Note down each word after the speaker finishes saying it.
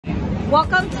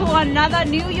Welcome to another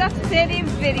New York City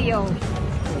video.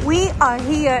 We are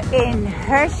here in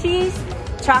Hershey's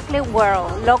Chocolate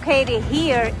World, located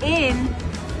here in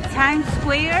Times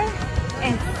Square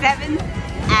and 7th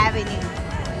Avenue.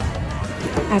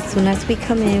 As soon as we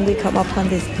come in, we come upon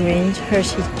this Grinch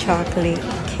Hershey chocolate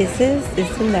kisses.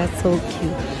 Isn't that so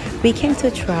cute? We came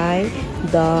to try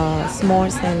the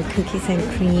s'mores and cookies and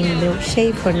cream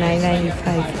milkshake for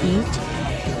 $9.95 each.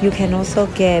 You can also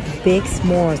get big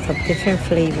s'mores of different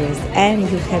flavors, and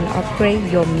you can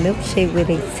upgrade your milkshake with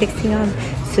a 16-ounce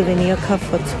souvenir cup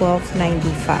for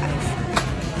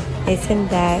 $12.95. Isn't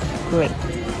that great?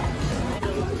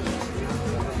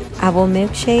 Our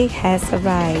milkshake has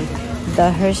arrived.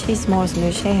 The Hershey S'mores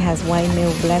milkshake has white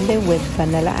milk blended with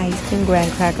vanilla ice cream,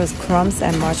 graham crackers, crumbs,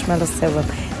 and marshmallow syrup,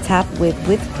 topped with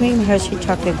whipped cream, Hershey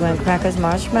chocolate graham crackers,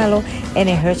 marshmallow, and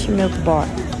a Hershey milk bar.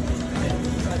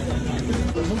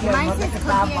 Mine says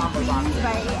cookie and cream,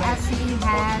 but it actually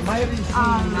has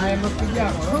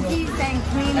cookies and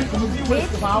cream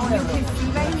bits. You can see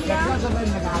right here.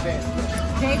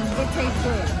 It tastes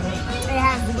good. It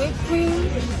has whipped cream.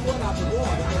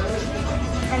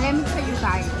 And let me tell you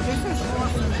guys, this is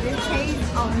awesome. This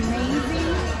tastes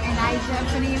amazing, and I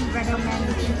definitely recommend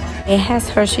it. It has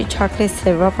Hershey chocolate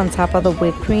syrup on top of the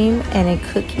whipped cream and a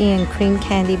cookie and cream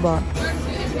candy bar.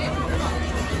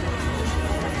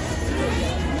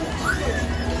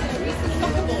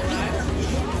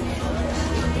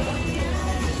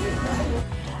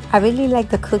 I really like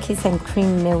the cookies and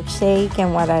cream milkshake,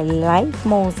 and what I like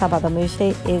most about the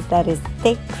milkshake is that it's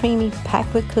thick, creamy,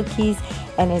 packed with cookies,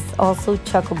 and it's also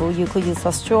chuggable. You could use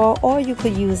a straw or you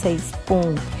could use a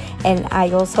spoon. And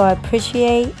I also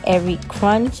appreciate every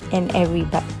crunch and every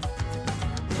bite.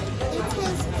 It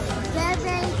tastes very,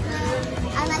 very good.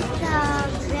 I like the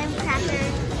graham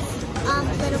crackers,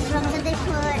 little crumbs that they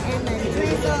put, and the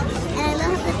drizzle. And I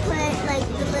love how they put like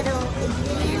the little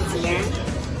ingredients here.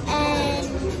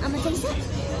 And I'm gonna taste it.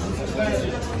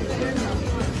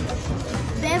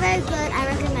 Very, very good. I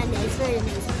recommend it. It's very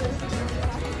amazing.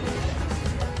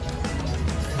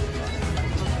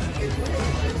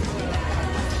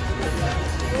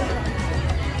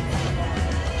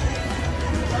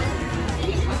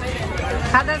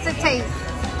 How does it taste?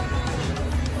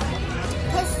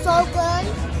 It's so good.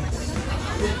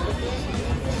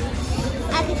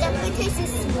 I can definitely taste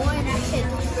this more, and actually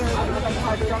it's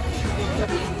really good.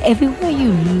 Everywhere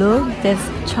you look, there's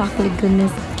chocolate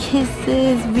goodness,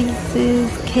 Kisses,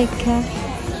 Reese's, Kit Kat,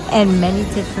 and many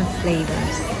different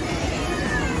flavors.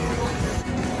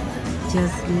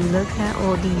 Just look at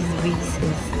all these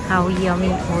Reese's, how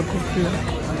yummy all this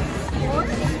looks.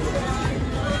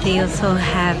 They also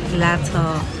have lots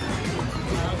of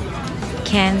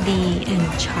candy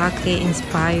and chocolate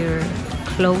inspired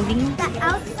clothing.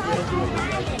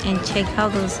 And check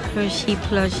out those Hershey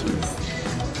plushes.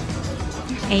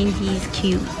 Ain't these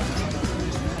cute?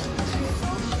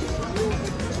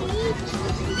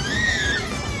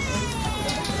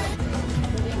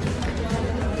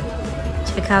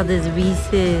 Check out these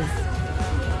Reese's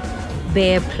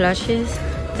bear plushes.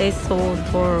 They're so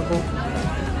adorable.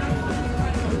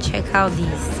 Check out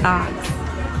these socks.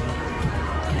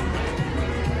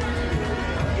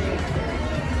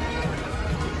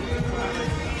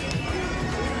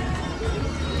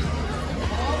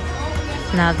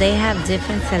 Now they have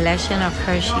different selection of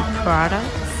Hershey products.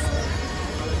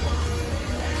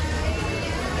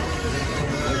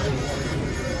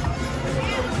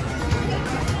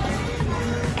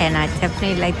 And I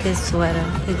definitely like this sweater.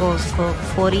 It goes for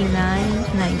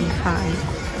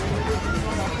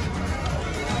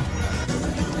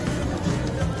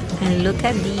 $49.95. And look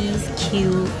at these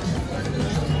cute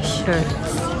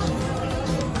shirts.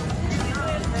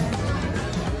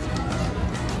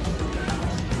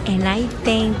 And I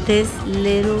think these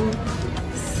little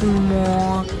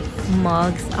small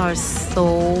mugs are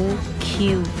so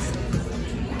cute.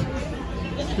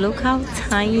 Look how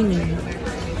tiny.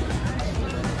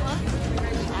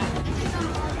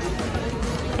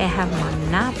 They have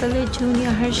Monopoly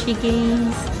Junior Hershey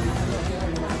games.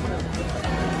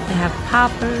 They have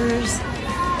poppers.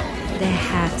 They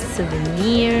have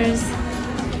souvenirs.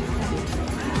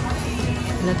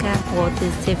 Look at all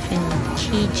these different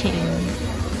keychains.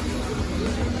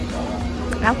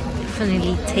 I'll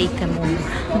definitely take them all.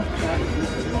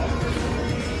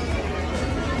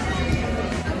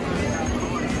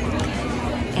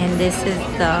 And this is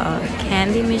the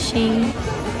candy machine.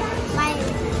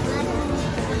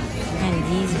 And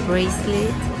these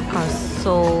bracelets are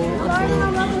so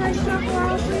adorable.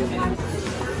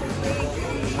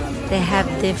 They have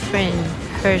different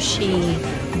Hershey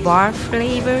bar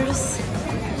flavors.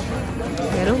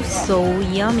 They're so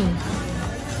yummy.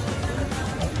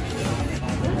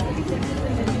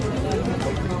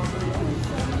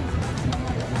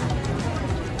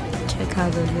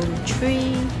 have a little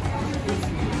tree.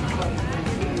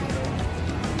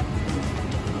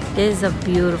 This is a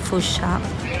beautiful shop.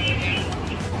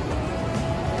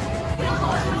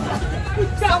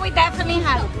 So we definitely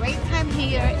had a great time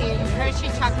here in Hershey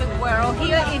Chocolate World,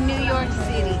 here in New York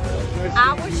City.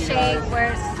 Our shakes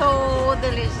were so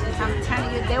delicious. I'm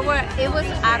telling you, it was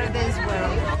out of this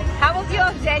world. How was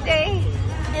yours, JJ?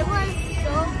 It was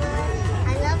so good.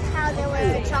 I loved how there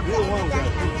was chocolate in the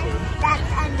back.